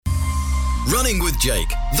Running with Jake,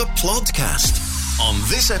 the Plodcast. On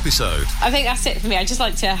this episode, I think that's it for me. I just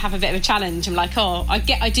like to have a bit of a challenge. I'm like,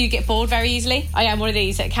 I do get bored very easily. I am one of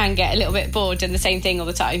these that can get a little bit bored doing the same thing all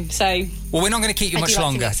the time. So, well, we're not going to keep you much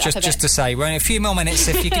longer. Just to say, we're only a few more minutes.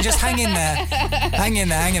 If you can just hang in there, hang in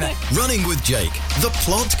there. Running with Jake, the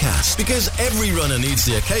Plodcast, because every runner needs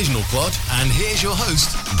the occasional plod. And here's your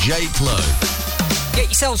host, Jake Lowe. Get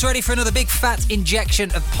yourselves ready for another big fat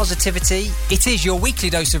injection of positivity. It is your weekly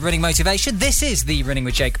dose of running motivation. This is the Running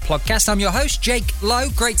with Jake podcast. I'm your host, Jake Lowe.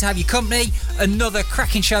 Great to have your company. Another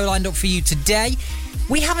cracking show lined up for you today.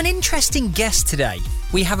 We have an interesting guest today.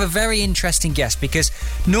 We have a very interesting guest because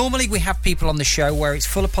normally we have people on the show where it's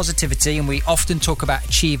full of positivity and we often talk about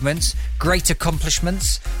achievements, great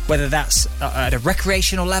accomplishments, whether that's at a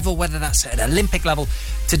recreational level, whether that's at an Olympic level.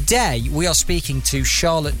 Today, we are speaking to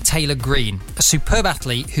Charlotte Taylor-Greene, a superb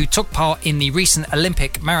athlete who took part in the recent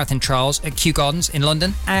Olympic marathon trials at Kew Gardens in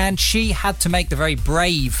London, and she had to make the very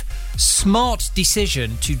brave, smart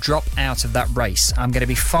decision to drop out of that race. I'm going to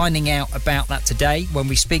be finding out about that today when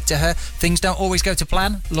we speak to her. Things don't always go to plan.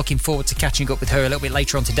 Looking forward to catching up with her a little bit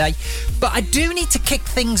later on today. But I do need to kick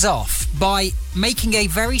things off by making a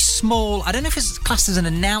very small, I don't know if it's classed as an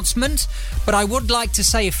announcement, but I would like to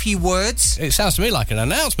say a few words. It sounds to me like an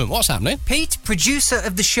announcement. What's happening? Pete, producer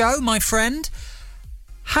of the show, my friend,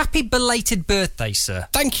 happy belated birthday, sir.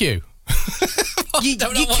 Thank you. You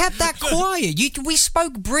kept that quiet. We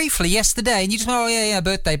spoke briefly yesterday and you just went, oh yeah,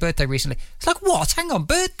 birthday recently. It's like, what? Hang on,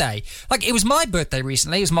 birthday? Like, it was my birthday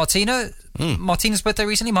recently. It was Martina's birthday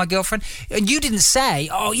recently, my girlfriend. And you didn't say,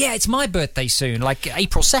 oh yeah, it's my birthday soon, like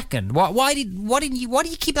April 2nd. Why do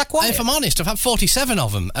you keep that quiet? If I'm honest, I've had 47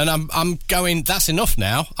 of them and I'm going, that's enough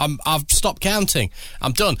now. I've stopped counting.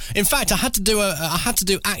 I'm done. In fact, I had to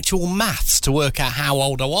do actual maths to work out how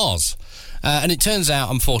old I was. And it turns out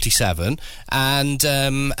I'm 47, and I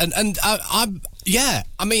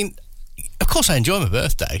mean, of course I enjoy my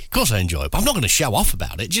birthday, of course I enjoy it, but I'm not going to show off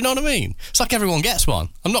about it, do you know what I mean? It's like everyone gets one.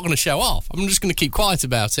 I'm not going to show off, I'm just going to keep quiet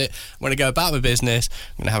about it. I'm going to go about my business,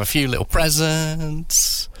 I'm going to have a few little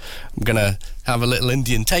presents, I'm going to have a little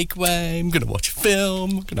Indian takeaway, I'm going to watch a film,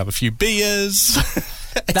 I'm going to have a few beers.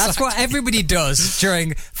 That's what everybody does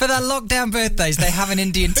for their lockdown birthdays. They have an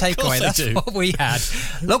Indian takeaway. That's what we had.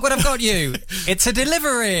 Look what I've got you. It's a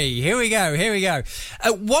delivery. Here we go.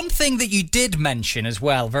 One thing that you did mention as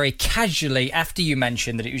well, very casually, after you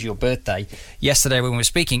mentioned that it was your birthday yesterday when we were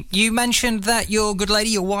speaking, you mentioned that your good lady,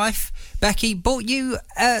 your wife, Becky, bought you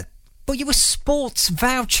a sports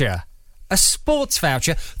voucher. A sports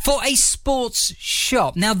voucher for a sports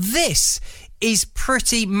shop. Now, this is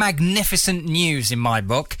pretty magnificent news in my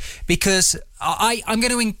book because I'm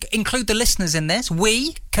going to include the listeners in this.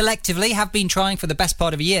 We, collectively, have been trying for the best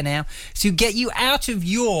part of a year now to get you out of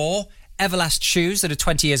your Everlast shoes that are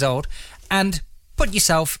 20 years old and put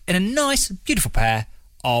yourself in a nice, beautiful pair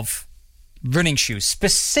of running shoes,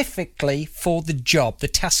 specifically for the job, the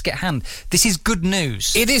task at hand. This is good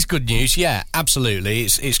news. It is good news, yeah, absolutely.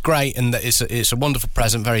 It's great and it's a wonderful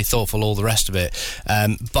present, very thoughtful, all the rest of it.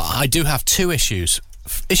 But I do have two issues.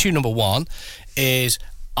 Issue number one is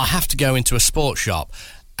I have to go into a sports shop.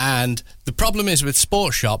 And the problem is with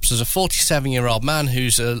sports shops, as a 47-year-old man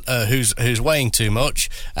who's weighing too much,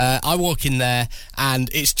 I walk in there and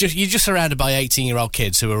you're just surrounded by 18-year-old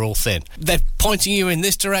kids who are all thin. They're pointing you in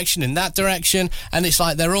this direction, in that direction, and it's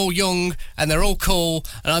like they're all young and they're all cool,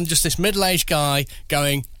 and I'm just this middle-aged guy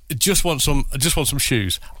going, I just want some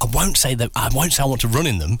shoes. I won't say I want to run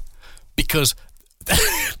in them because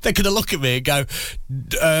they're going to look at me and go,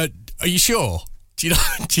 are you sure? Do you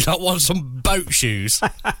not want some boat shoes?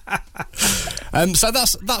 So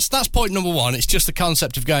that's point number one. It's just the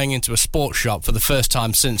concept of going into a sports shop for the first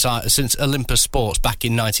time since Olympus Sports back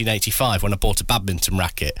in 1985 when I bought a badminton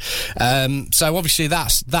racket. So obviously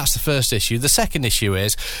that's the first issue. The second issue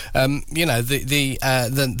is,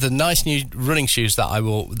 the nice new running shoes that I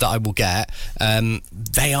will get.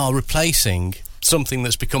 They are replacing something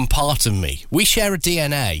that's become part of me. We share a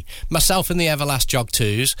DNA. Myself and the Everlast Jog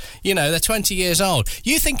 2s, they're 20 years old.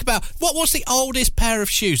 You think about, what was the oldest pair of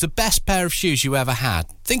shoes, the best pair of shoes you ever had?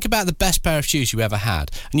 Think about the best pair of shoes you ever had.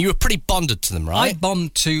 And you were pretty bonded to them, right? I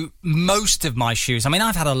bond to most of my shoes. I mean,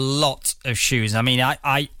 I've had a lot of shoes. I mean,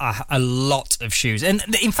 I a lot of shoes. And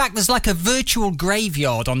in fact, there's like a virtual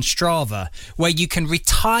graveyard on Strava where you can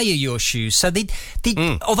retire your shoes. So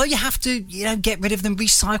although you have to, get rid of them,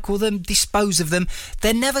 recycle them, dispose of them,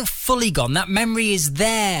 they're never fully gone. That memory is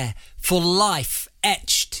there for life,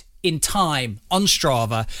 etched in time on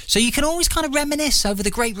Strava. So you can always kind of reminisce over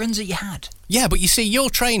the great runs that you had. Yeah, but you see, your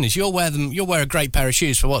trainers, you'll wear a great pair of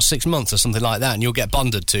shoes for, 6 months or something like that, and you'll get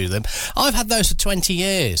bonded to them. I've had those for 20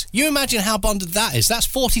 years. You imagine how bonded that is. That's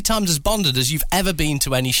 40 times as bonded as you've ever been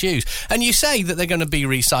to any shoes. And you say that they're going to be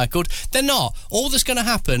recycled. They're not. All that's going to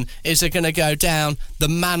happen is they're going to go down the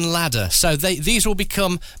man ladder. So these will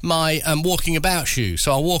become my walking about shoes.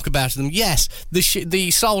 So I'll walk about in them. Yes,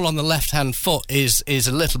 the sole on the left-hand foot is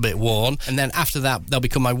a little bit worn, and then after that, they'll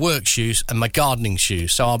become my work shoes and my gardening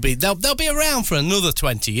shoes. So they'll be around for another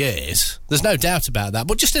 20 years. There's no doubt about that,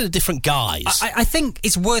 but just in a different guise. I think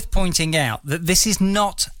it's worth pointing out that this is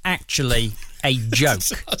not actually a joke.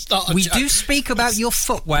 It's not a we joke. do speak about your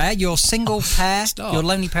footwear, your single pair, your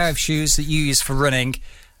lonely pair of shoes that you use for running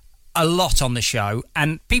a lot on the show,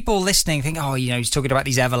 and people listening think, he's talking about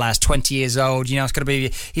these Everlast, 20 years old, it's got to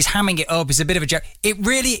be, he's hamming it up, it's a bit of a joke. It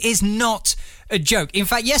really is not a joke. In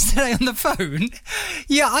fact, yesterday on the phone,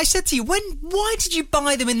 I said to you, why did you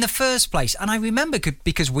buy them in the first place? And I remember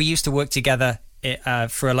because we used to work together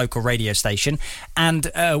for a local radio station, and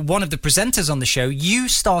one of the presenters on the show, you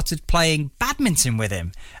started playing badminton with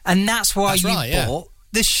him, and that's why bought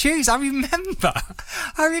the shoes. I remember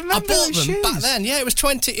I bought them shoes back then. Yeah, it was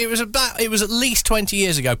at least 20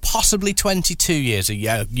 years ago, possibly 22 years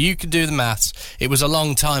ago. You could do the maths. It was a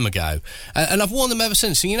long time ago, and I've worn them ever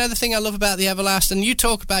since. And the thing I love about the Everlast, and you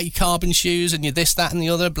talk about your carbon shoes and your this, that, and the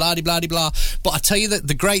other, blah blah blah. But I tell you that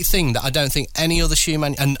the great thing that I don't think any other shoe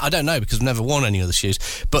and I don't know because I've never worn any other shoes.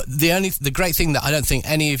 But the great thing that I don't think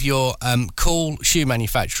any of your cool shoe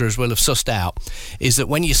manufacturers will have sussed out is that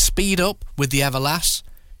when you speed up with the Everlast,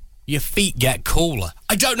 your feet get cooler.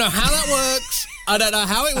 I don't know how that works. I don't know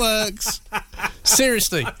how it works.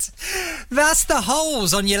 Seriously. That's the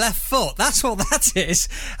holes on your left foot. That's what that is.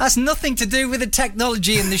 That's nothing to do with the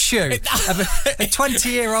technology in the shoe of a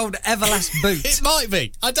 20-year-old Everlast boot. It might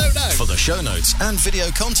be. I don't know. For the show notes and video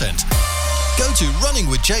content, go to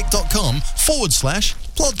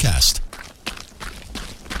runningwithjake.com/podcast.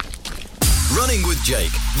 Running with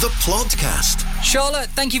Jake, the podcast. Charlotte,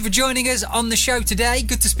 thank you for joining us on the show today.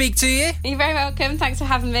 Good to speak to you. You're very welcome. Thanks for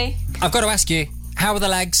having me. I've got to ask you, how are the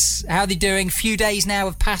legs? How are they doing? A few days now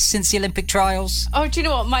have passed since the Olympic trials. Oh, do you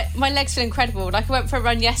know what? My legs feel incredible. Like, I went for a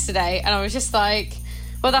run yesterday and I was just like,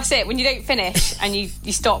 well, that's it. When you don't finish and you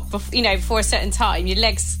stop, before a certain time, your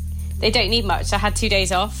legs, they don't need much. I had 2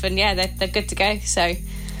 days off and, they're good to go, so...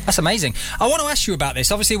 That's amazing. I want to ask you about this.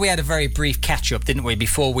 Obviously, we had a very brief catch-up, didn't we,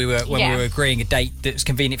 before we were agreeing a date that was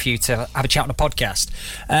convenient for you to have a chat on a podcast.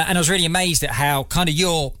 And I was really amazed at how kind of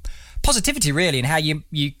your positivity, really, and how you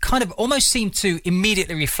kind of almost seemed to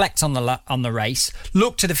immediately reflect on the race,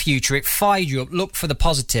 look to the future, it fired you up, look for the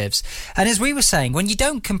positives. And as we were saying, when you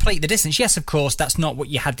don't complete the distance, yes, of course, that's not what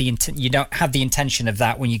you had you don't have the intention of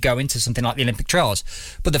that when you go into something like the Olympic trials.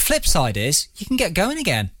 But the flip side is you can get going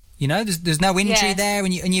again. There's no injury there,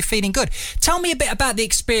 and you're feeling good. Tell me a bit about the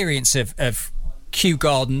experience of Kew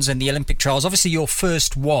Gardens and the Olympic trials. Obviously, your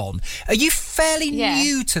first one. Are you fairly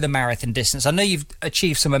new to the marathon distance? I know you've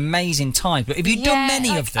achieved some amazing times, but have you done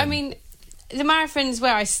many of them? I mean, the marathon's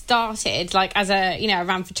where I started, like as a, I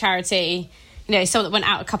ran for charity, someone that went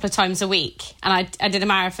out a couple of times a week, and I did a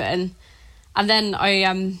marathon, and then I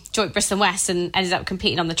joined Bristol West and ended up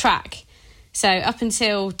competing on the track. So up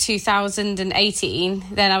until 2018,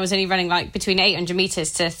 then I was only running like between 800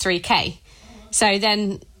 metres to 3K. So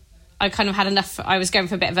then I kind of had enough. I was going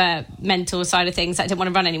for a bit of a mental side of things. I didn't want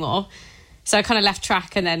to run anymore. So I kind of left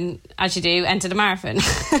track and then, as you do, entered a marathon.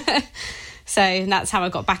 And that's how I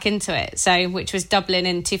got back into it. So, which was Dublin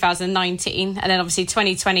in 2019. And then obviously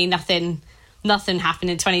 2020, nothing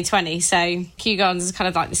happened in 2020. So Kew Gardens is kind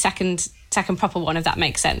of like the second proper one, if that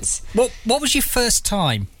makes sense. What was your first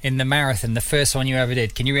time in the marathon, the first one you ever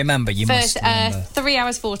did? Can you remember? Must remember. 3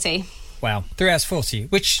 hours 40. Wow, 3 hours 40,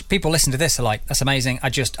 which people listen to this are like, that's amazing. I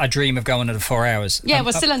dream of going under 4 hours. Yeah,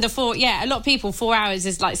 still under 4. Yeah, a lot of people, 4 hours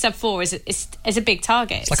is like sub 4 is a big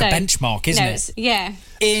target. It's like a benchmark, isn't it? Yeah.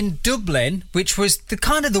 In Dublin, which was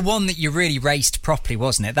the one that you really raced properly,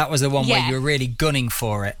 wasn't it? That was the one where you were really gunning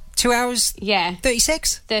for it. 2 hours? Yeah.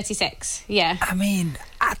 36? 36, yeah. I mean,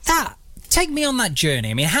 at that... Take me on that journey.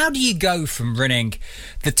 I mean, how do you go from running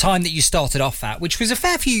the time that you started off at, which was a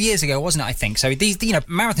fair few years ago, wasn't it, I think? So these,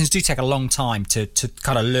 marathons do take a long time to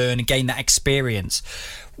kind of learn and gain that experience.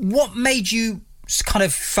 What made you kind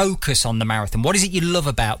of focus on the marathon? What is it you love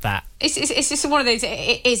about that? It's just one of those,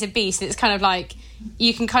 it is a beast. It's kind of like,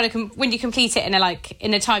 you can kind of, when you complete it in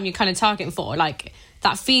a time you're kind of targeting for, like,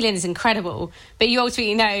 that feeling is incredible. But you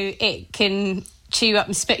ultimately know it can chew up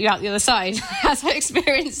and spit you out the other side, as I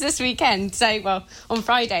experienced this weekend. On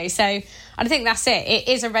Friday. So I think that's it. It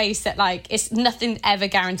is a race that, like, it's nothing ever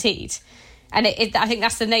guaranteed. And I think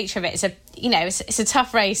that's the nature of it. It's a, it's a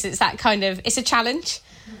tough race. It's that kind of, it's a challenge.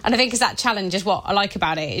 And I think that challenge is what I like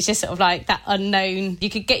about it. It's just sort of like that unknown. You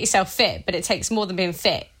could get yourself fit, but it takes more than being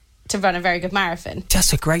fit to run a very good marathon.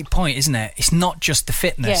 That's a great point, isn't it? It's not just the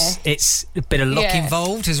fitness. Yeah. It's a bit of luck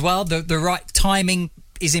involved as well. The right timing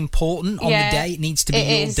is important on the day. It needs to be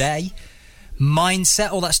your day.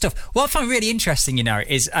 Mindset, all that stuff. What I find really interesting,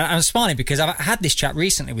 is, and I'm smiling because I've had this chat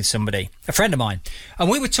recently with somebody, a friend of mine,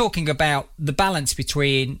 and we were talking about the balance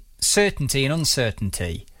between certainty and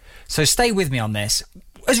uncertainty. So stay with me on this.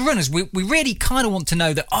 As runners, we really kind of want to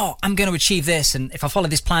know that, I'm going to achieve this, and if I follow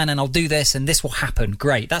this plan and I'll do this and this will happen,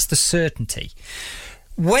 great. That's the certainty.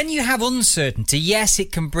 When you have uncertainty, yes,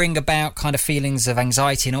 it can bring about kind of feelings of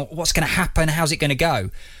anxiety and what's going to happen, how's it going to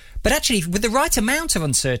go? But actually, with the right amount of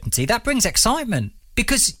uncertainty, that brings excitement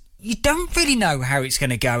because you don't really know how it's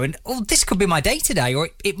going to go. And, this could be my day today, or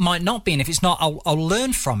it might not be. And if it's not, I'll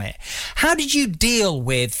learn from it. How did you deal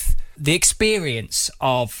with the experience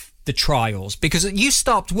of the trials? Because you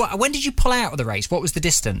stopped. When did you pull out of the race? What was the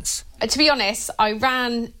distance? To be honest, I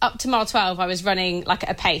ran up to mile 12. I was running like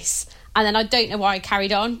at a pace. And then I don't know why I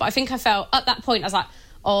carried on. But I think I felt at that point, I was like,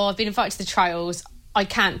 I've been invited to the trials. I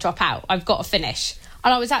can't drop out. I've got to finish.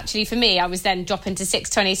 And I was actually, for me, I was then dropping to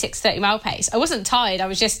 6:20, 6:30 mile pace. I wasn't tired. I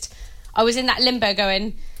was in that limbo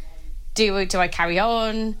going, do I carry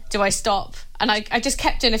on? Do I stop? And I just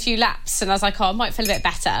kept doing a few laps and I was like, I might feel a bit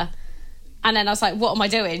better. And then I was like, what am I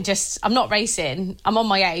doing? I'm not racing. I'm on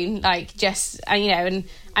my own.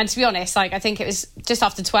 And to be honest, I think it was just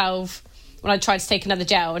after 12 when I tried to take another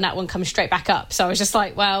gel and that one comes straight back up. So I was just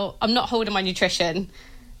like, well, I'm not holding my nutrition.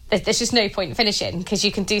 There's just no point in finishing because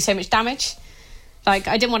you can do so much damage. I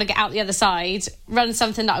didn't want to get out the other side, run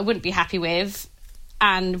something that I wouldn't be happy with,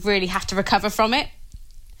 and really have to recover from it.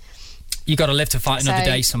 You got to live to fight another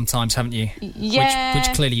day sometimes, haven't you? Yeah.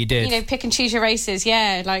 Which clearly you did. Pick and choose your races,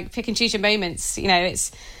 pick and choose your moments,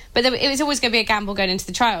 But it was always going to be a gamble going into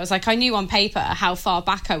the trials. I knew on paper how far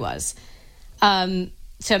back I was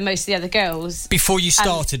to most of the other girls. Before you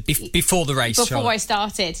started, before the race, Before I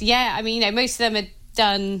started, yeah. Most of them had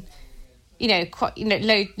done... low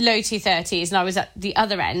 230s, and I was at the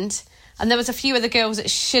other end. And there was a few other girls that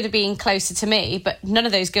should have been closer to me, but none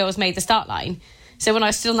of those girls made the start line. So when I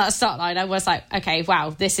stood on that start line, I was like, okay, wow,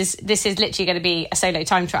 this is literally going to be a solo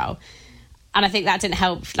time trial. And I think that didn't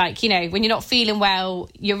help. When you're not feeling well,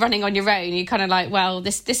 you're running on your own. You're kind of like, well,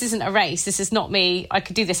 this isn't a race. This is not me. I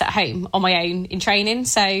could do this at home on my own in training.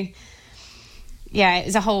 So, yeah,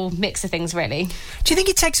 it's a whole mix of things, really. Do you think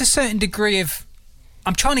it takes a certain degree of...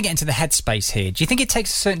 I'm trying to get into the headspace here. Do you think it takes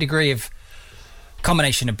a certain degree of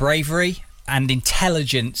combination of bravery and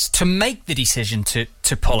intelligence to make the decision to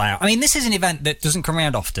pull out? I mean, this is an event that doesn't come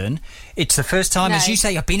around often. It's the first time, as you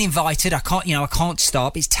say, I've been invited. I can't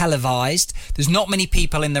stop. It's televised. There's not many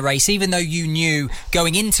people in the race, even though you knew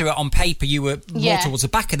going into it on paper you were more towards the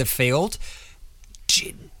back of the field.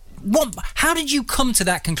 How did you come to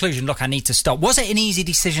that conclusion? Look, I need to stop. Was it an easy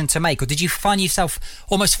decision to make, or did you find yourself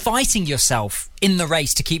almost fighting yourself in the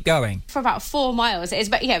race to keep going? For about 4 miles, it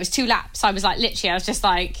was 2 laps. I was I was just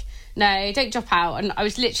like, no, don't drop out. And I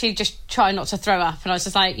was literally just trying not to throw up. And I was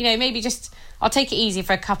just like, maybe I'll take it easy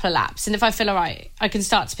for a couple of laps. And if I feel all right, I can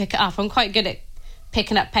start to pick it up. I'm quite good at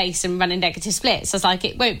picking up pace and running negative splits. I was like,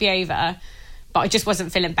 it won't be over. But I just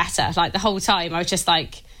wasn't feeling better. The whole time, I was just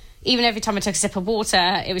like... Even every time I took a sip of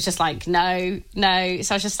water, it was just like, no. So I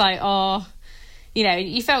was just like,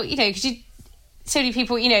 you felt, because so many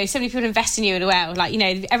people invest in you as well.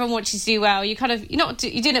 Everyone wants you to do well. You're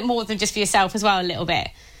doing it more than just for yourself as well a little bit.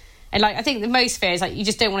 And I think the most fear is you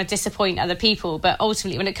just don't want to disappoint other people. But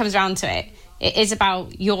ultimately, when it comes around to it, it is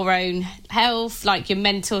about your own health, your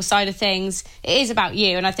mental side of things. It is about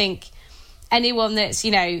you. And I think anyone that's,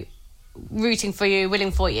 rooting for you,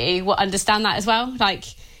 willing for you, will understand that as well.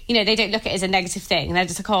 They don't look at it as a negative thing. They're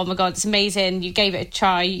just like, oh my God, it's amazing. You gave it a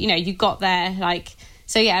try. You got there.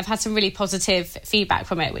 So yeah, I've had some really positive feedback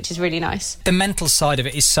from it, which is really nice. The mental side of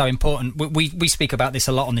it is so important. We speak about this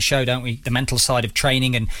a lot on the show, don't we? The mental side of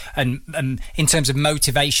training and in terms of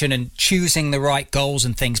motivation and choosing the right goals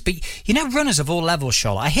and things. But, runners of all levels,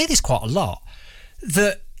 Charlotte, I hear this quite a lot,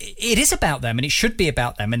 that it is about them and it should be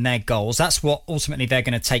about them and their goals. That's what ultimately they're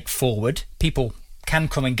going to take forward. People can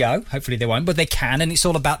come and go, hopefully they won't, but they can, and it's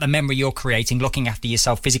all about the memory you're creating, looking after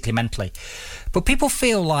yourself physically, mentally. But people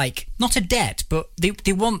feel like, not a debt, but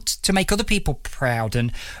they want to make other people proud,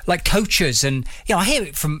 and like coaches, and I hear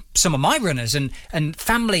it from some of my runners and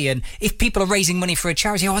family, and if people are raising money for a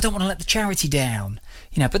charity, I don't want to let the charity down.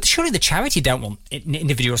 But surely the charity don't want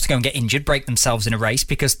individuals to go and get injured, break themselves in a race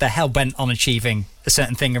because they're hell-bent on achieving a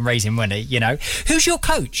certain thing and raising money, Who's your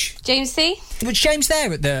coach? James C. Was James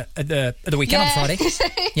there at the weekend on Friday?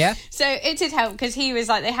 Yeah. So it did help because he was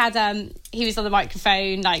like, they had he was on the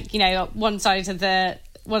microphone, like, one side of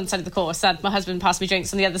the course. And my husband passed me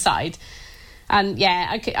drinks on the other side. And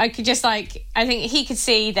yeah, I could just like, I think he could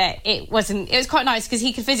see that it was quite nice because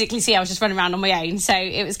he could physically see I was just running around on my own. So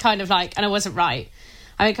it was kind of like, and I wasn't right.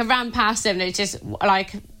 I think I ran past him and it's just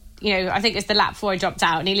like, I think it's the lap before I dropped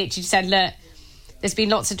out, and he literally said, look, there's been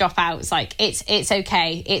lots of dropouts, like it's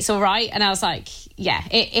okay, it's all right. And I was like, yeah,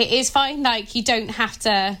 it is fine. Like, you don't have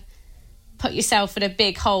to put yourself in a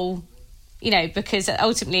big hole, because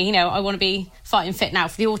ultimately, I want to be fighting fit now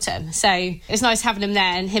for the autumn. So it's nice having him there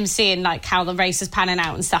and him seeing like how the race is panning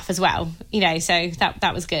out and stuff as well, so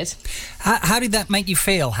that was good. How did that make you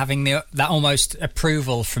feel, having that almost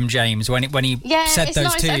approval from James when he said those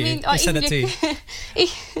nice. to you? I mean, like,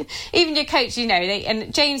 even your coach,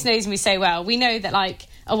 and James knows me so well. We know that like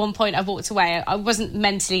at one point I walked away. I wasn't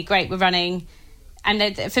mentally great with running.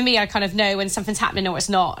 And for me, I kind of know when something's happening or it's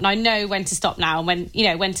not. And I know when to stop now and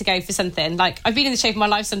when to go for something. Like, I've been in the shape of my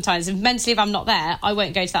life sometimes, and mentally, if I'm not there, I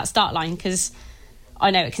won't go to that start line because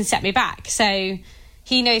I know it can set me back. So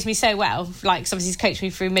he knows me so well, like, 'cause obviously he's coached me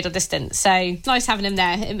through middle distance. So it's nice having him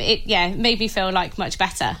there. It made me feel like much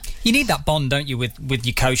better. You need that bond, don't you, with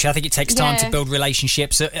your coach? I think it takes time to build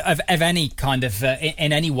relationships of any kind of,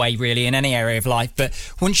 in any way, really, in any area of life. But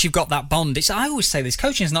once you've got that bond, I always say this,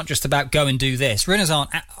 coaching is not just about go and do this. Runners aren't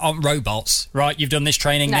robots, right? You've done this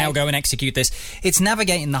training, now go and execute this. It's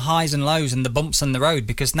navigating the highs and lows and the bumps on the road,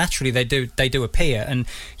 because naturally they do appear. And,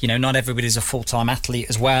 not everybody's a full-time athlete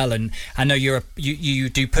as well. And I know you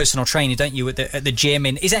do personal training, don't you, at the gym?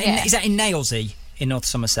 Is that in Nailsea in North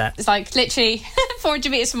Somerset? It's like literally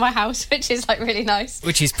 400 metres from my house, which is like really nice.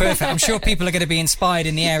 Which is perfect. I'm sure people are going to be inspired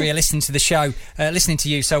in the area listening to the show, listening to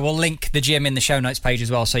you. So we'll link the gym in the show notes page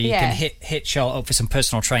as well, so you can hit Charlotte up for some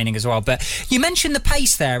personal training as well. But you mentioned the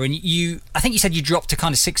pace there, and I think you said you dropped to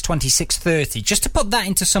kind of 6:20, 6:30. Just to put that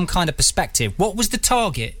into some kind of perspective, what was the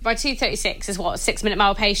target? By 2:36 is what, 6 minute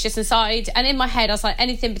mile pace just inside. And in my head, I was like,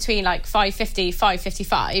 anything between like 5:50,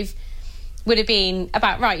 5:55 would have been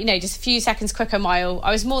about right, just a few seconds quicker mile. I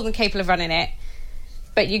was more than capable of running it.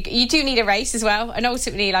 But you do need a race as well. And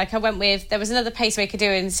ultimately, like, I went with, there was another pacemaker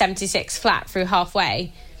doing 76 flat through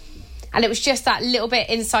halfway. And it was just that little bit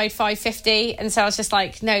inside 5:50. And so I was just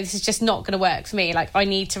like, no, this is just not going to work for me. Like, I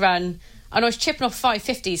need to run. And I was chipping off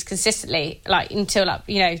 5:50s consistently, like, until,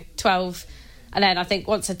 like, 12. And then I think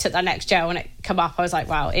once I took that next gel and it come up, I was like,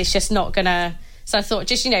 wow, it's just not going to... So I thought,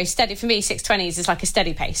 just, steady for me, 6:20s is like a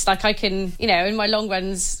steady pace. Like, I can, in my long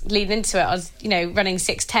runs leading into it, I was, running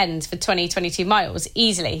 6:10s for 20, 22 miles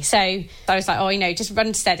easily. So I was like, just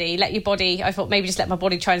run steady, let your body, I thought maybe just let my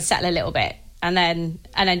body try and settle a little bit and then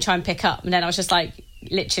try and pick up. And then I was just like,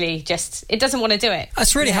 literally just, it doesn't want to do it.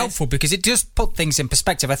 That's really helpful, because it just put things in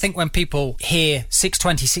perspective. I think when people hear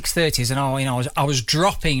 6:20, 6:30s and I was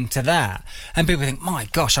dropping to that, and people think, my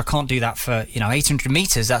gosh, I can't do that for 800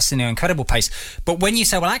 meters. That's an incredible pace. But when you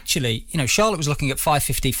say, well, actually, Charlotte was looking at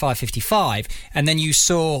 5:50, 5:55, and then you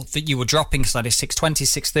saw that you were dropping slightly 6:20s,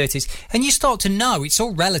 6:30s, and you start to know it's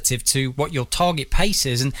all relative to what your target pace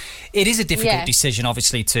is, and it is a difficult decision,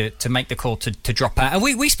 obviously, to make the call to drop out. And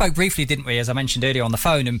we spoke briefly, didn't we, as I mentioned earlier on the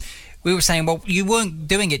phone, and we were saying, well, you weren't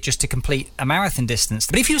doing it just to complete a marathon distance,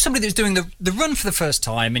 but if you were somebody that was doing the run for the first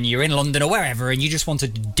time and you're in London or wherever and you just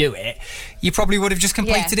wanted to do it, you probably would have just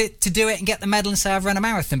completed it to do it and get the medal and say I've run a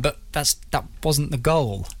marathon. But that wasn't the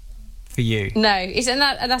goal for you. No, and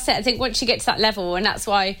that's it. I think once you get to that level, and that's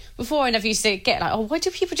why before I never used to get like, oh, why do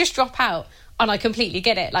people just drop out? And I completely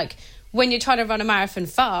get it. Like, when you're trying to run a marathon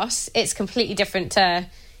fast, it's completely different to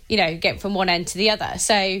get from one end to the other.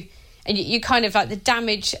 So, and you kind of, like, the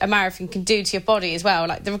damage a marathon can do to your body as well,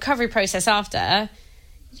 like the recovery process after,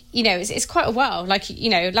 it's quite a while. Like,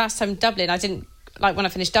 last time Dublin, I didn't, like, when I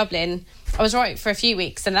finished Dublin, I was right for a few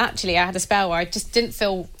weeks, and actually I had a spell where I just didn't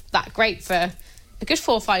feel that great for a good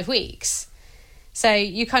 4 or 5 weeks. So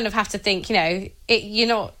you kind of have to think,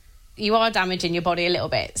 you are damaging your body a little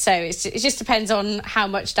bit. So it just depends on how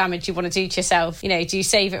much damage you want to do to yourself. Do you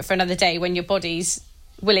save it for another day when your body's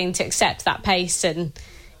willing to accept that pace and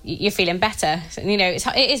you're feeling better? And,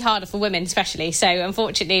 it is harder for women especially. So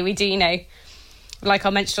unfortunately we do, like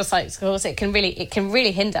our menstrual cycles, it can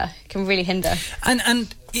really hinder.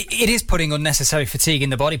 And it is putting unnecessary fatigue in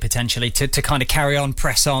the body potentially to kind of carry on,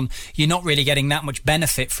 press on. You're not really getting that much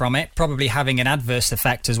benefit from it, probably having an adverse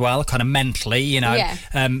effect as well, kind of mentally, you know.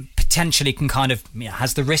 Potentially can kind of,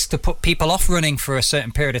 has the risk to put people off running for a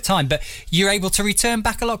certain period of time, but you're able to return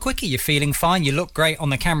back a lot quicker. You're feeling fine, you look great on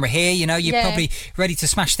the camera here, you know, you're probably ready to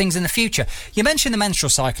smash things in the future. You mentioned the menstrual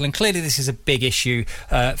cycle, and clearly this is a big issue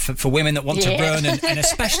for women that want to run, and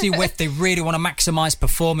especially with they really want to maximise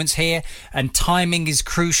performance here, and timing is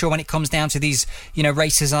crucial when it comes down to these, you know,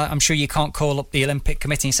 races. I'm sure you can't call up the Olympic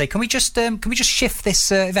Committee and say, can we just shift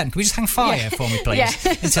this event? Can we just hang fire for me, please,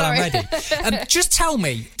 until I'm ready? Just tell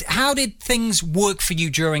me, how did things work for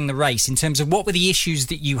you during the race in terms of what were the issues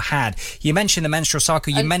that you had? You mentioned the menstrual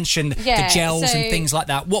cycle, you mentioned the gels and things like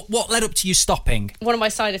that. What led up to you stopping? One of my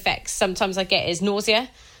side effects sometimes I get is nausea.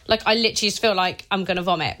 Like, I literally just feel like I'm going to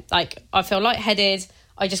vomit. Like, I feel lightheaded.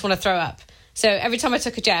 I just want to throw up. So every time I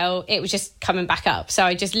took a gel, it was just coming back up. So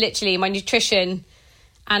I just literally, my nutrition...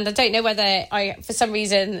 And I don't know whether for some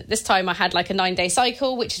reason, this time I had like a 9-day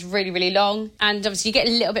cycle, which is really, really long. And obviously you get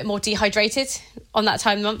a little bit more dehydrated on that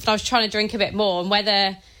time of the month. And I was trying to drink a bit more, and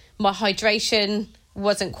whether my hydration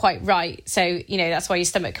wasn't quite right. So, you know, that's why your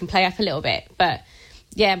stomach can play up a little bit. But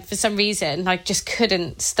yeah, for some reason, I just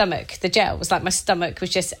couldn't stomach the gel. It was like my stomach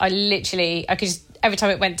was just, I could just, every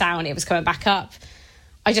time it went down, it was coming back up.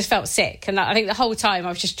 I just felt sick, and I think the whole time I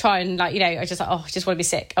was just trying, like, you know, I just like, I just want to be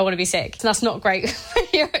sick. I want to be sick. And that's not great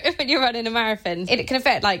when you're running a marathon. It can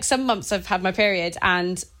affect, like, some months I've had my period,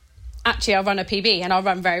 and actually I'll run a PB and I'll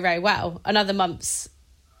run very, very well. And other months,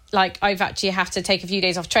 like, I've actually have to take a few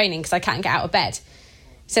days off training because I can't get out of bed.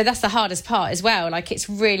 So that's the hardest part as well. Like, it's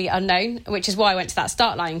really unknown, which is why I went to that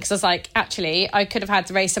start line, because I was like, actually, I could have had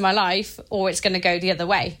the race of my life, or it's going to go the other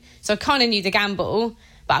way. So I kind of knew the gamble,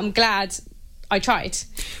 but I'm glad I tried,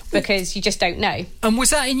 because you just don't know. And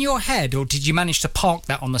was that in your head, or did you manage to park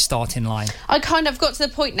that on the starting line? I kind of got to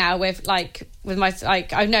the point now with my,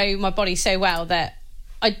 like, I know my body so well that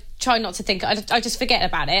I try not to think, I just forget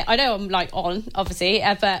about it. I know I'm like on, obviously,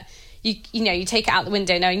 but you know, you take it out the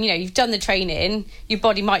window knowing, you know, you've done the training, your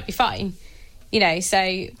body might be fine, you know.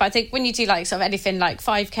 So, but I think when you do like sort of anything like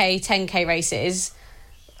 5k, 10k races,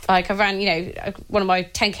 like I ran, you know, one of my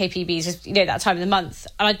 10k PBs was, you know, that time of the month,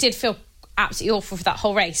 and I did feel absolutely awful for that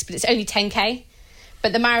whole race, but it's only 10k.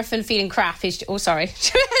 But the marathon feeling crap is... Oh, sorry.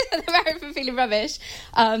 The marathon feeling rubbish.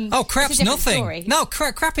 Crap's nothing. Story. No,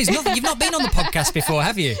 crap is nothing. You've not been on the podcast before,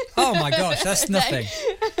 have you? Oh, my gosh, that's nothing.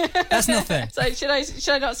 That's nothing. So should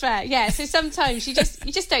I not swear? Yeah, so sometimes you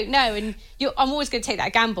just don't know, and I'm always going to take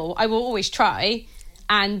that gamble. I will always try,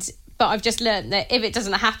 but I've just learned that if it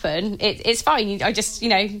doesn't happen, it's fine. I just, you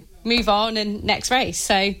know, move on and next race.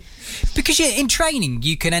 So... Because in training,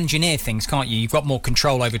 you can engineer things, can't you? You've got more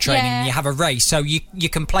control over training. Yeah. You have a race, so you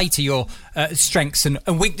can play to your strengths and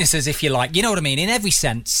weaknesses, if you like. You know what I mean? In every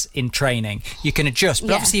sense, in training, you can adjust.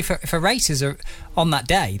 But obviously, if a races are on that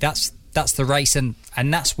day, that's the race, and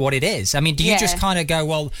that's what it is. I mean, do you just kind of go,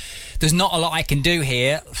 well, there's not a lot I can do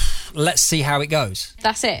here. Let's see how it goes.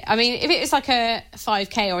 That's it. I mean, if it was like a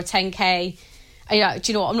 5k or a 10k, do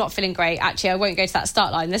you know what? I'm not feeling great. Actually, I won't go to that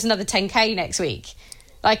start line. There's another 10k next week.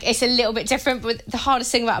 Like, it's a little bit different, but the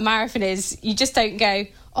hardest thing about a marathon is you just don't go,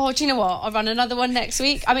 oh, do you know what, I'll run another one next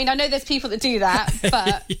week. I mean, I know there's people that do that,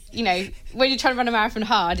 but, you know, when you're trying to run a marathon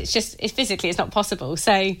hard, it's physically, it's not possible.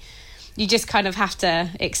 So you just kind of have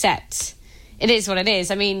to accept it is what it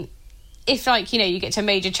is. I mean, if, like, you know, you get to a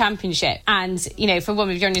major championship and, you know, for a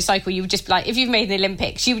woman, if you're on your cycle, you would just, like, if you've made the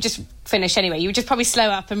Olympics, you would just finish anyway. You would just probably slow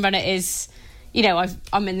up and run it as, you know,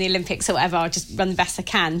 I'm in the Olympics or whatever, I'll just run the best I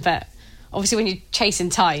can. But obviously, when you're chasing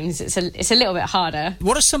times, it's a little bit harder.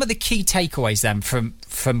 What are some of the key takeaways then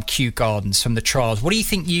from Kew Gardens, from the trials? What do you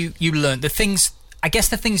think you learned? The things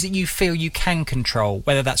that you feel you can control,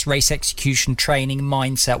 whether that's race execution, training,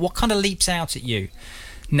 mindset. What kind of leaps out at you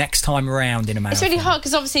next time around in a marathon? It's really hard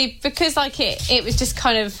because like it was just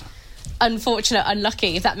kind of unfortunate,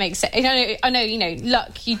 unlucky, if that makes sense. I know, you know,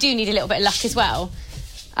 luck. You do need a little bit of luck as well.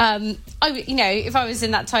 If I was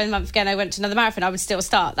in that time of the month again, I went to another marathon, I would still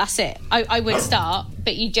start. That's it. I would start,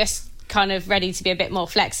 but you just kind of ready to be a bit more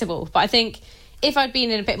flexible. But I think if I'd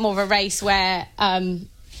been in a bit more of a race where,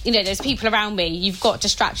 you know, there's people around me, you've got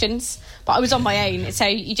distractions. But I was on my own, so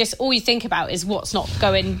you just, all you think about is what's not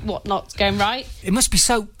going right. It must be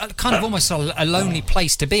so kind of almost a lonely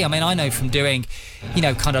place to be. I mean, I know from doing, you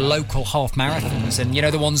know, kind of local half marathons and, you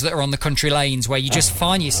know, the ones that are on the country lanes where you just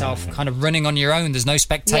find yourself kind of running on your own. There's no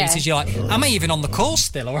spectators. You're like, am I even on the course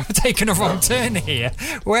still, or have I taken a wrong turn here?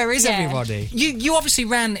 Where is everybody? You obviously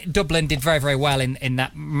ran Dublin, did very, very well in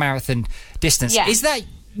that marathon distance. Yeah. Is that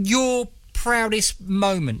your proudest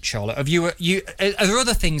moment, Charlotte? Are there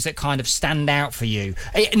other things that kind of stand out for you?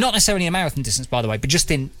 Not necessarily in a marathon distance, by the way, but just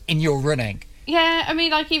in your running. Yeah, I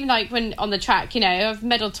mean, like, even like when on the track, you know, I've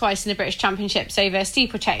medalled twice in the British Championships over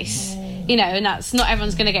steeplechase, you know, and that's not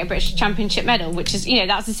everyone's going to get a British Championship medal, which is, you know,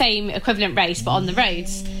 that's the same equivalent race but on the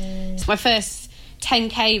roads. So my first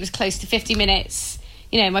 10k was close to 50 minutes.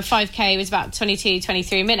 You know, my 5k was about 22,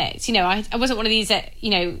 23 minutes. You know, I wasn't one of these that, you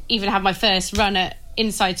know, even had my first run at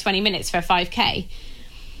inside 20 minutes for a 5k.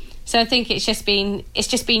 So I think it's just been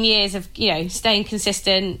years of, you know, staying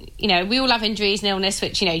consistent. You know, we all have injuries and illness,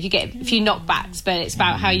 which, you know, you get a few knockbacks, but it's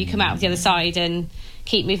about how you come out of the other side and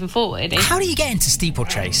keep moving forward. How do you get into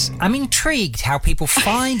steeplechase? I'm intrigued how people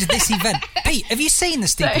find this event. Pete, have you seen the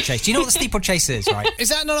steeplechase? Do you know what the steeplechase is, right? Is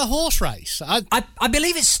that not a horse race? I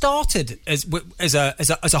believe it started as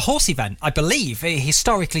a horse event, I believe,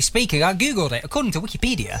 historically speaking. I googled it. According to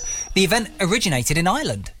Wikipedia, the event originated in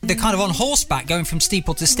Ireland. They're kind of on horseback going from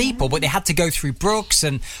steeple to steeple, but they had to go through brooks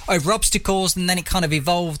and over obstacles, and then it kind of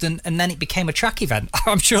evolved, and then it became a track event.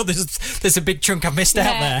 I'm sure there's a big chunk I've missed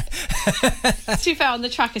out there. To be fair, on the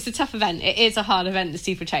track, it's a tough event. It is a hard event, the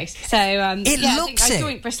steeplechase. So I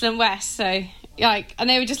joined Bristol and West, so like, and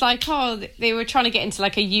they were just like, they were trying to get into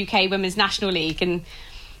like a UK Women's National League, and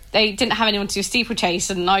they didn't have anyone to do a steeplechase,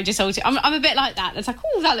 and I just I'm a bit like that. It's like,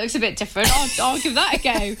 that looks a bit different. I'll give that a go.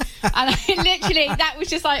 And I literally, that was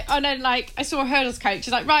just like, and then like I saw a hurdles coach.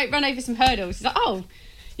 He's like, right, run over some hurdles. He's like,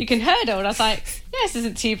 you can hurdle. And I was like, this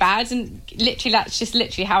isn't too bad. And literally, that's just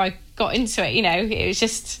literally how I got into it. You know, it was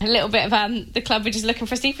just a little bit of the club were just looking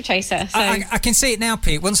for a steeplechaser. So I can see it now,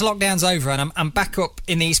 Pete. Once lockdown's over and I'm back up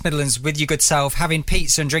in the East Midlands with your good self, having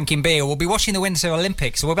pizza and drinking beer, we'll be watching the Winter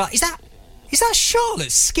Olympics, and we'll be like, is that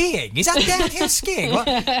Charlotte skiing? Is that downhill skiing?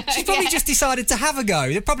 She's probably just decided to have a go.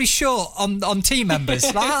 They're probably short on team members.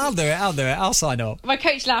 Like, I'll do it. I'll sign up. My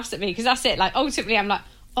coach laughs at me because that's it. Like, ultimately, I'm like,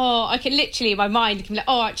 I can literally, in my mind, can be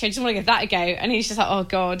like, actually, I just want to give that a go. And he's just like, oh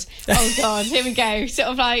God, here we go. Sort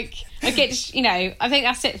of like, I get, you know, I think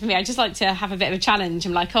that's it for me. I just like to have a bit of a challenge.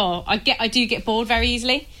 I'm like, I do get bored very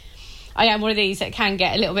easily. I am one of these that can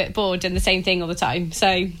get a little bit bored doing the same thing all the time. So,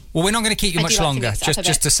 well, we're not going to keep you much longer.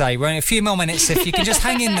 Just to say, we're in a few more minutes. If you can just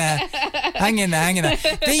hang in there.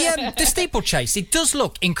 The steeplechase, it does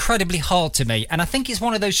look incredibly hard to me, and I think it's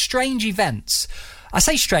one of those strange events. I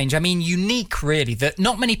say strange, I mean unique, really, that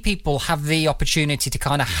not many people have the opportunity to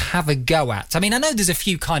kind of have a go at. I mean, I know there's a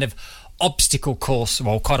few kind of obstacle course,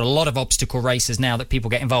 well, quite a lot of obstacle races now that people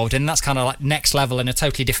get involved in, and that's kind of like next level and a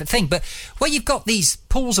totally different thing. But where you've got these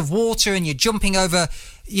pools of water and you're jumping over,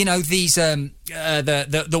 you know, these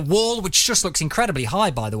the wall, which just looks incredibly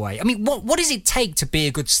high, by the way. I mean, what does it take to be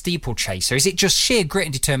a good steeplechaser? Is it just sheer grit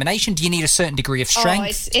and determination? Do you need a certain degree of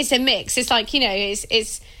strength? It's a mix. It's like, you know,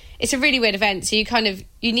 it's a really weird event. So you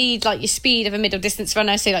need like your speed of a middle distance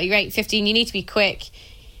runner. So like your 8:15, you need to be quick.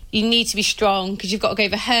 You need to be strong because you've got to go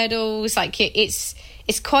over hurdles. Like it's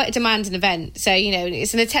quite a demanding event. So, you know,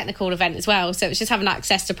 it's a technical event as well. So it's just having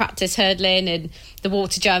access to practice hurdling and the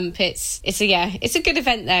water jump. It's a good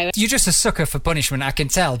event though. You're just a sucker for punishment, I can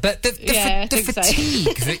tell. But the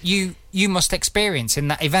fatigue that you must experience in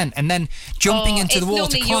that event, and then jumping into the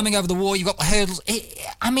water, climbing over the wall, you've got the hurdles.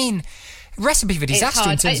 Recipe for disaster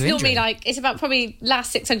in terms of injury. It's normally like, it's about probably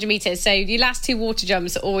last 600 metres. So your last two water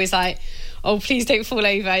jumps are always like, please don't fall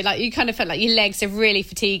over. Like, you kind of feel like your legs are really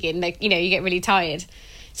fatiguing. Like, you know, you get really tired.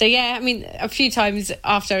 So, yeah, I mean, a few times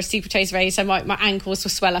after a steeplechase race, my ankles will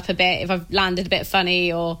swell up a bit if I've landed a bit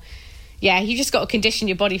funny, or... Yeah, you just got to condition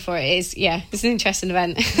your body for it. It's an interesting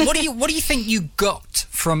event. What do you think you got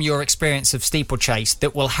from your experience of steeplechase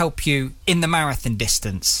that will help you in the marathon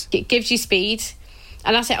distance? It gives you speed.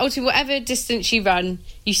 And that's it. Ultimately, whatever distance you run,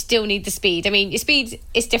 you still need the speed. I mean, your speed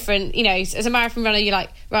is different. You know, as a marathon runner, you're like,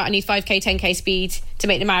 right, I need 5k, 10k speed to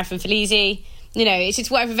make the marathon feel easy. You know, it's just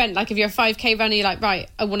whatever event. Like if you're a 5k runner, you're like, right,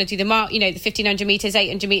 I want to do the mark. You know, the 1500 metres,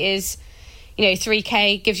 800 metres. You know,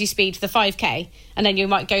 3k gives you speed for the 5k, and then you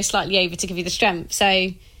might go slightly over to give you the strength. So,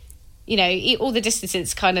 you know, all the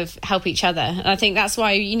distances kind of help each other. And I think that's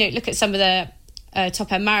why, you know, look at some of the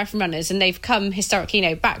top-end marathon runners, and they've come historically, you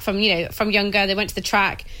know, back from, you know, from younger, they went to the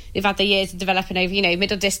track, they've had their years of developing over, you know,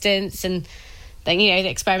 middle distance, and then, you know, they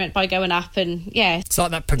experiment by going up, and it's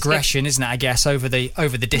like that progression, isn't it, I guess, over the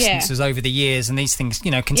distances, over the years, and these things, you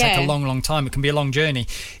know, can take a long time. It can be a long journey.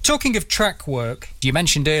 Talking of track work, you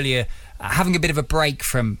mentioned earlier having a bit of a break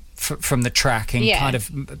from the track, and kind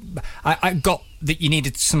of I got that you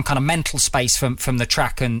needed some kind of mental space from the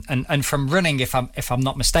track and from running, if I'm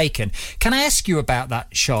not mistaken. Can I ask you about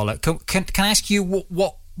that, Charlotte? Can I ask you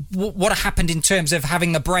what happened in terms of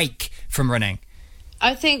having a break from running?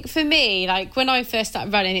 I think for me, like, when I first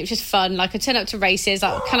started running, it was just fun. Like, I turn up to races,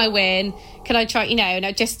 like, can I win? Can I try? You know, and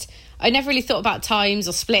I never really thought about times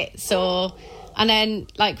or splits and then,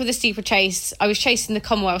 like, with the steeplechase, I was chasing the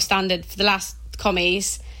Commonwealth standard for the last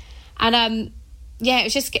commies, and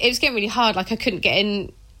it was getting really hard. Like, I couldn't get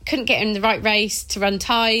in the right race to run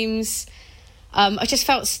times. I just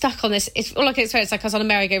felt stuck on this. It's all I could experience. Like, I was on a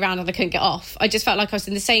merry-go-round and I couldn't get off. I just felt like I was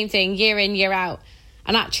in the same thing year in, year out,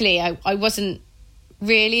 and actually, I wasn't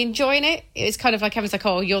really enjoying it. It was kind of like, everyone's like,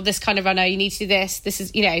 oh, you're this kind of runner, you need to do this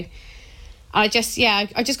is, you know. I just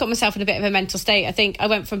got myself in a bit of a mental state. I think I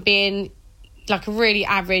went from being like a really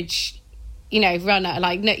average, you know, runner,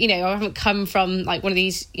 like, no, you know, I haven't come from like one of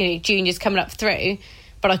these, you know, juniors coming up through,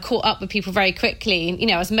 but I caught up with people very quickly. And, you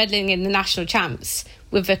know, I was medaling in the national champs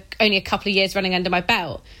with only a couple of years running under my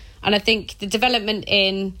belt, and I think the development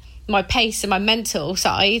in my pace and my mental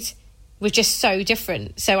side was just so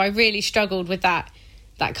different. So I really struggled with that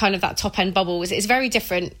kind of that top end bubble. It's very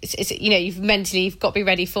different. It's you know, you've got to be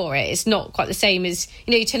ready for it. It's not quite the same as,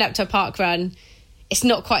 you know, you turn up to a park run. It's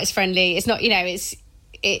not quite as friendly. It's not, you know,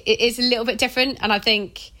 it is a little bit different. And I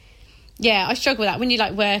think, I struggle with that when you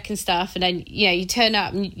like work and stuff, and then, you know, you turn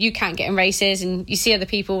up and you can't get in races, and you see other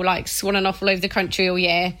people like swanning off all over the country all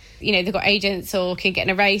year. You know, they've got agents or can get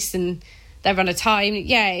in a race and they run a time.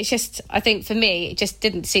 It's just, I think for me, it just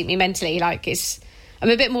didn't suit me mentally. Like, I'm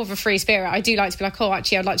a bit more of a free spirit. I do like to be like, oh,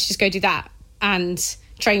 actually, I'd like to just go do that and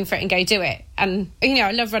train for it and go do it. And, you know,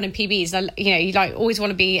 I love running PBs. And you know, you like always want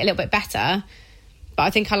to be a little bit better. But I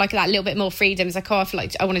think I like that little bit more freedom. It's like, oh, I feel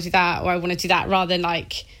like I want to do that, or I want to do that, rather than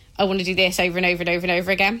like, I want to do this over and over and over and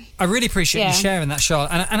over again. I really appreciate you sharing that,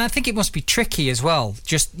 Charlotte. And I think it must be tricky as well.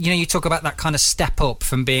 Just, you know, you talk about that kind of step up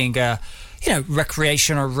from being a, you know,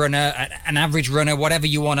 recreational runner, an average runner, whatever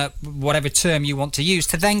term you want to use,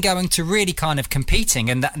 to then going to really kind of competing,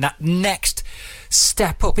 and that next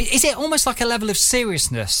step up. Is it almost like a level of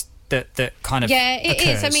seriousness that kind of it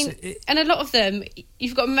occurs? is. I mean, and a lot of them,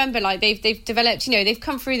 you've got to remember, like, they've developed, you know, they've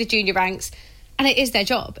come through the junior ranks, and it is their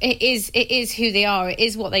job. It is who they are. It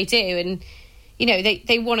is what they do, and you know,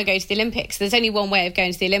 they want to go to the Olympics. There's only one way of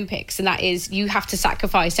going to the Olympics, and that is you have to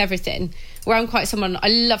sacrifice everything. Where I'm quite someone, I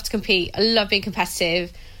love to compete, I love being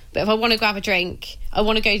competitive, but if I want to grab a drink, I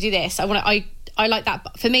want to go do this, I like that.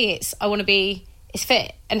 But for me, I want to be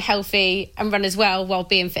fit and healthy and run as well while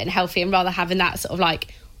being fit and healthy, and rather having that sort of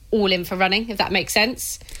like all in for running, if that makes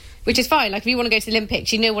sense. Which is fine. Like, if you want to go to the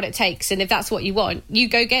Olympics, you know what it takes, and if that's what you want, you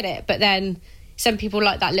go get it. But then some people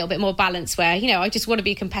like that little bit more balance where, you know, I just want to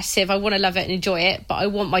be competitive, I want to love it and enjoy it, but I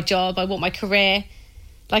want my job, I want my career.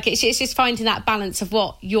 Like, it's just finding that balance of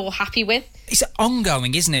what you're happy with. It's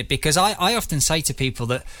ongoing, isn't it? Because I often say to people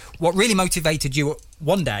that what really motivated you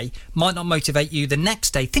one day might not motivate you the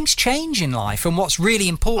next day. Things change in life, and what's really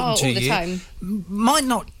important to you time. Might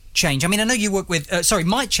not change. I mean, I know you work with,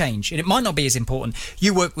 might change, and it might not be as important.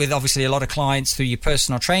 You work with, obviously, a lot of clients through your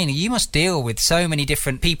personal training. You must deal with so many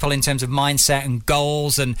different people in terms of mindset and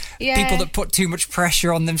goals, and people that put too much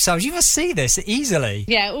pressure on themselves. You must see this easily.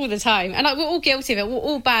 Yeah, all the time. And like, we're all guilty of it. We're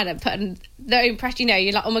all bad at putting their own pressure. You know,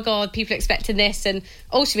 you're like, oh my God, people are expecting this. And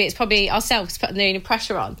ultimately, it's probably ourselves putting their own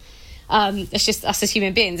pressure on. It's just us as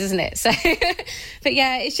human beings, isn't it? So, but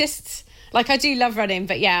yeah, it's just... Like, I do love running,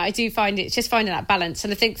 but I do find it's just finding that balance.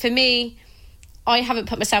 And I think for me, I haven't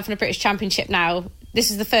put myself in a British Championship now.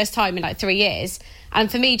 This is the first time in like 3 years. And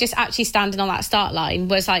for me, just actually standing on that start line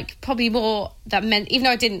was like probably more that meant, even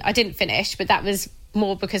though I didn't finish, but that was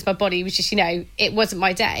more because my body was just, you know, it wasn't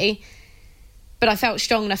my day. But I felt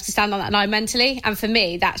strong enough to stand on that line mentally. And for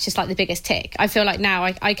me, that's just like the biggest tick. I feel like now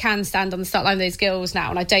I can stand on the start line with those girls now,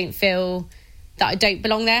 and I don't feel that I don't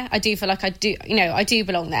belong there. I do feel like I do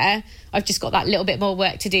belong there. I've just got that little bit more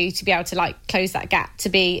work to do to be able to like close that gap, to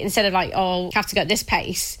be, instead of like, oh, I have to go at this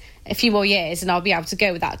pace a few more years and I'll be able to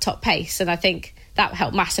go with that top pace. And I think that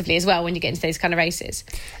helped massively as well when you get into those kind of races.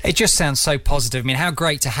 It just sounds so positive. I mean, how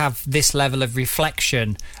great to have this level of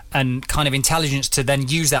reflection and kind of intelligence to then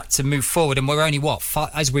use that to move forward. And we're only,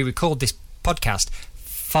 as we record this podcast,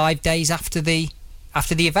 5 days after the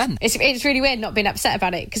event. It's really weird not being upset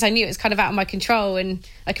about it, because I knew it was kind of out of my control and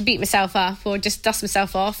I could beat myself up or just dust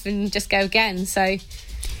myself off and just go again. So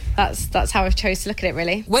that's how I've chose to look at it,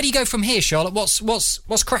 really. Where do you go from here, Charlotte?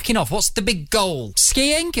 What's cracking off? What's the big goal?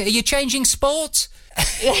 Skiing? Are you changing sport?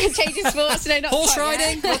 Changing sports? No, not horse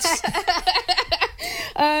riding?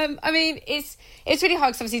 I mean, it's really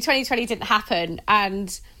hard because obviously 2020 didn't happen,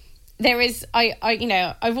 and there is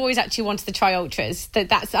I've always actually wanted to try ultras.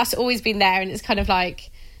 That's always been there, and it's kind of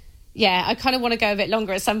like, yeah, I kind of want to go a bit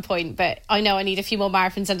longer at some point, but I know I need a few more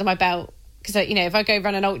marathons under my belt. Because, if I go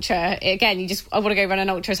run an ultra, again, I want to go run an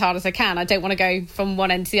ultra as hard as I can. I don't want to go from one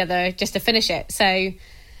end to the other just to finish it. So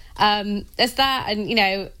there's that.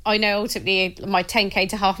 And, I know ultimately my 10K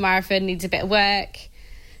to half marathon needs a bit of work.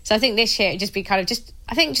 So I think this year it'd just be kind of just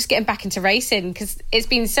getting back into racing, because it's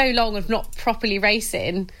been so long of not properly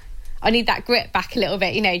racing. I need that grit back a little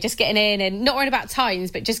bit, just getting in and not worrying about times,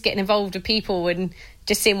 but just getting involved with people and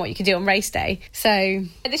just seeing what you can do on race day. So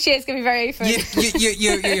this year's going to be very fun.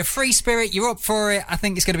 You're a free spirit. You're up for it. I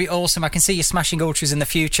think it's going to be awesome. I can see you smashing ultras in the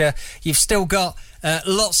future. You've still got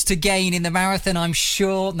lots to gain in the marathon, I'm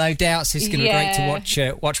sure. No doubts. It's going to be great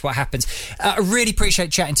to watch what happens. I really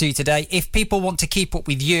appreciate chatting to you today. If people want to keep up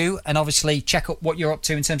with you and obviously check up what you're up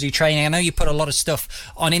to in terms of your training, I know you put a lot of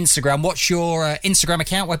stuff on Instagram. What's your Instagram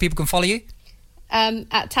account where people can follow you?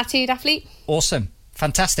 At Tattooed Athlete. Awesome.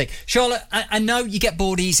 Fantastic. Charlotte, I know you get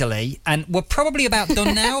bored easily, and we're probably about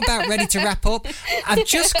done now, about ready to wrap up. I've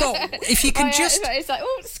just got, if you can it's like,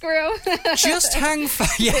 oh, squirrel. Just hang fire.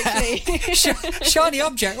 Yeah. Shiny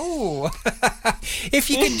object. Oh. If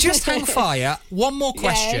you can just hang fire, one more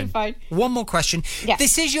question. Yeah, fine. One more question. Yeah.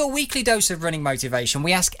 This is your weekly dose of running motivation.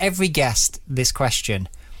 We ask every guest this question.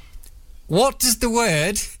 What does the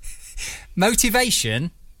word motivation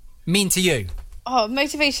mean to you? Oh,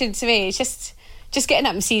 motivation to me is just getting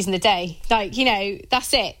up and seizing the day. Like,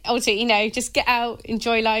 that's it. Ultimately, just get out,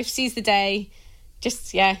 enjoy life, seize the day.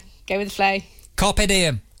 Just, go with the flow. Carpe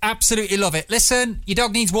diem. Absolutely love it. Listen, your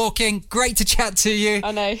dog needs walking. Great to chat to you.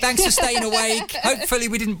 I know. Thanks for staying awake. Hopefully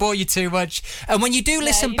we didn't bore you too much. And when you do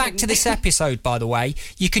listen back to this episode, by the way,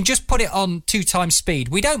 you can just put it on 2x speed.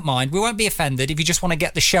 We don't mind. We won't be offended if you just want to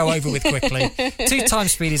get the show over with quickly. 2x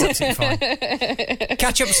speed is absolutely fine.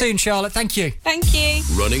 Catch up soon, Charlotte. Thank you. Thank you.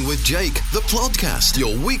 Running with Jake, the podcast.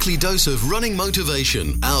 Your weekly dose of running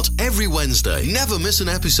motivation. Out every Wednesday. Never miss an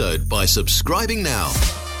episode by subscribing now.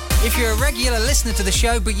 If you're a regular listener to the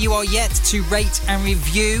show, but you are yet to rate and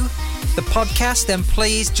review the podcast, then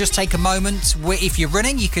please just take a moment. If you're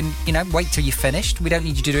running, you can, wait till you're finished. We don't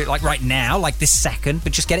need you to do it like right now, like this second,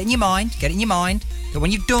 but just get it in your mind. That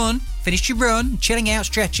when you've done, finished your run, chilling out,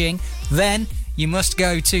 stretching, then you must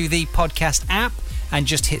go to the podcast app and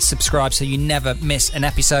just hit subscribe so you never miss an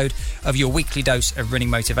episode of your weekly dose of running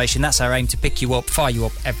motivation. That's our aim, to pick you up, fire you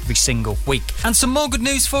up every single week. And some more good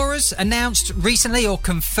news for us, announced recently or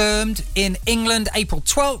confirmed in England, April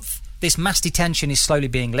 12th. This mass detention is slowly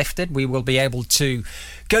being lifted. We will be able to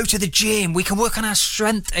go to the gym. We can work on our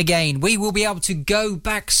strength again. We will be able to go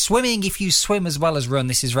back swimming if you swim as well as run.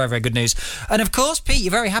 This is very, very good news. And of course, Pete,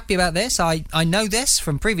 you're very happy about this. I know this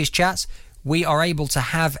from previous chats. We are able to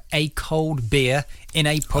have a cold beer in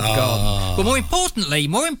a pub garden. But more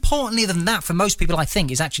importantly than that, for most people, I think,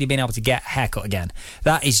 is actually being able to get a haircut again.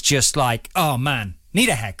 That is just like, oh man, need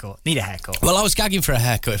a haircut. Well, I was gagging for a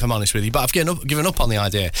haircut, if I'm honest with you, but I've given up on the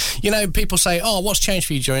idea. People say, oh, what's changed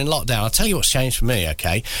for you during lockdown? I'll tell you what's changed for me,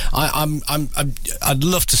 okay? I'd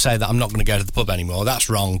love to say that I'm not going to go to the pub anymore. That's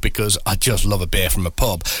wrong, because I just love a beer from a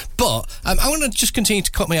pub. But I'm going to just continue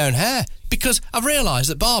to cut my own hair, because I've realised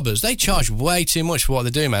that barbers, they charge way too much for what they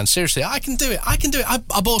do, man. Seriously, I can do it.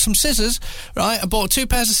 I bought some scissors, right? I bought 2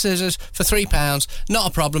 pairs of scissors for £3. Not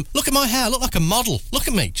a problem. Look at my hair. I look like a model. Look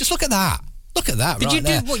at me. Just look at that. Look at that. Did you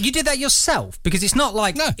do what? You did that yourself? Because it's not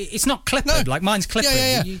like it's not clippered. Like mine's clippered.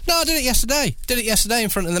 Yeah. No, I did it yesterday in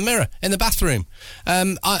front of the mirror in the bathroom.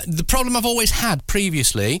 The problem I've always had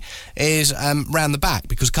previously is round the back,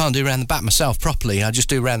 because I can't do round the back myself properly. I just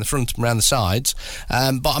do round the front and round the sides.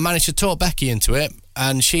 But I managed to talk Becky into it,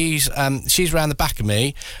 and she's round the back of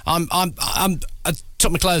me. I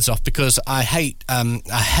took my clothes off because I hate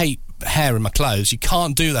hair in my clothes. You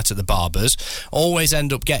can't do that at the barbers. Always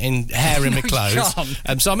end up getting hair in my clothes.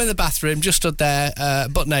 So I'm in the bathroom, just stood there,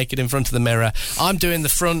 butt naked in front of the mirror. I'm doing the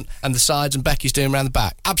front and the sides, and Becky's doing around the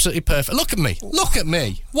back. Absolutely perfect. Look at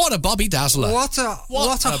me. What a Bobby Dazzler. What a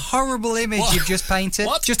horrible image you've just painted.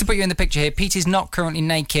 Just to put you in the picture here, Pete is not currently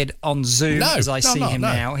naked on Zoom as I see him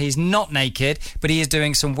now. He's not naked, but he is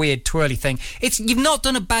doing some weird twirly thing. You've not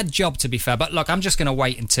done a bad job, to be fair, but look, I'm just going to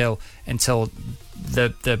wait until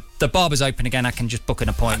the barber's open again. I can just book an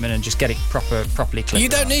appointment and just get it properly clipped. You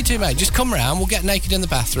don't need to, mate. Just come round. We'll get naked in the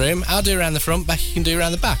bathroom. I'll do around the front. Becky can do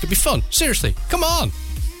around the back. It'd be fun. Seriously. Come on.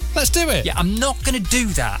 Let's do it. Yeah, I'm not going to do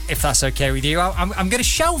that, if that's okay with you. I'm going to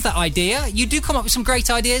shelve that idea. You do come up with some great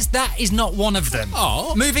ideas. That is not one of them.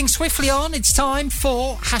 Oh. Moving swiftly on, it's time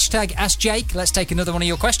for hashtag Ask Jake. Let's take another one of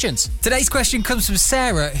your questions. Today's question comes from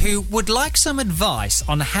Sarah, who would like some advice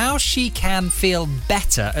on how she can feel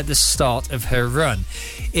better at the start of her run.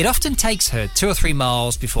 It often takes her 2 or 3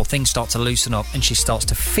 miles before things start to loosen up and she starts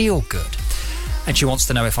to feel good. And she wants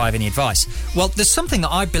to know if I have any advice. Well, there's something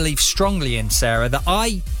that I believe strongly in, Sarah, that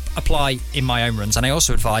I apply in my own runs, and I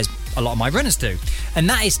also advise a lot of my runners do, and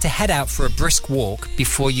that is to head out for a brisk walk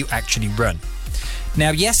before you actually run.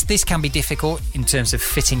 Now, yes, this can be difficult in terms of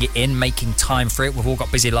fitting it in, making time for it. We've all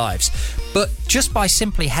got busy lives. But just by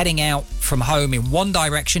simply heading out from home in one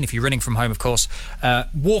direction, if you're running from home, of course,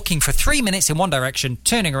 walking for 3 minutes in one direction,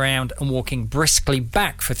 turning around and walking briskly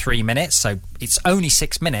back for 3 minutes, so it's only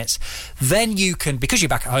 6 minutes, then you can, because you're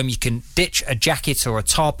back at home, you can ditch a jacket or a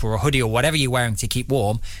top or a hoodie or whatever you're wearing to keep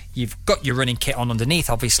warm. You've got your running kit on underneath,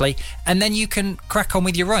 obviously, and then you can crack on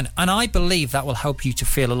with your run. And I believe that will help you to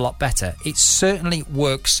feel a lot better. It certainly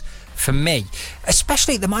works for me,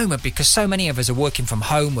 especially at the moment, because so many of us are working from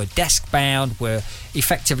home, we're desk bound, we're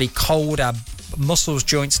effectively cold, our muscles,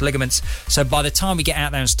 joints, ligaments. So by the time we get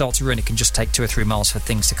out there and start to run, it can just take 2 or 3 miles for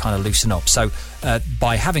things to kind of loosen up. So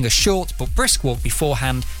by having a short but brisk walk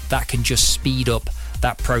beforehand, that can just speed up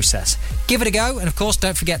that process. Give it a go, and of course,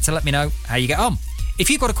 don't forget to let me know how you get on. If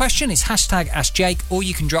you've got a question, it's hashtag Ask Jake, or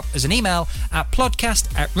you can drop us an email at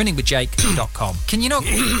plodcast@runningwithjake.com. Can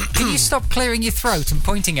you stop clearing your throat and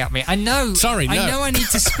pointing at me? I know. Sorry, no. I know I need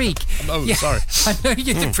to speak. Oh, yeah, sorry. I know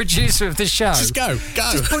you're the producer of the show. Just go.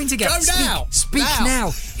 Just pointing at me. Go now. Speak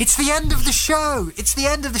now. It's the end of the show. It is the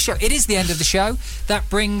end of the show. That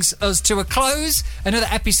brings us to a close. Another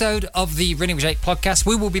episode of the Running with Jake podcast.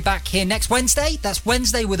 We will be back here next Wednesday. That's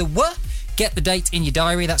Wednesday with a W. Get the date in your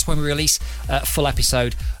diary. That's when we release a full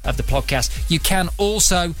episode of the podcast. You can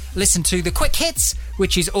also listen to the quick hits,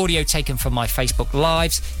 which is audio taken from my Facebook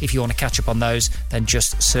Lives. If you want to catch up on those, then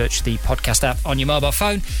just search the podcast app on your mobile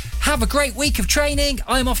phone. Have a great week of training.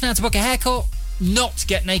 I'm off now to book a haircut. Not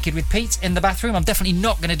get naked with Pete in the bathroom. I'm definitely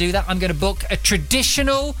not going to do that. I'm going to book a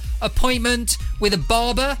traditional appointment with a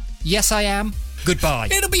barber. Yes, I am. Goodbye.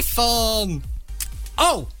 It'll be fun.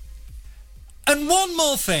 Oh, and one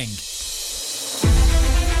more thing.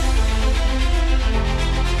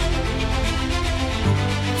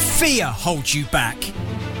 Fear holds you back,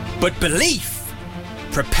 but belief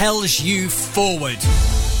propels you forward.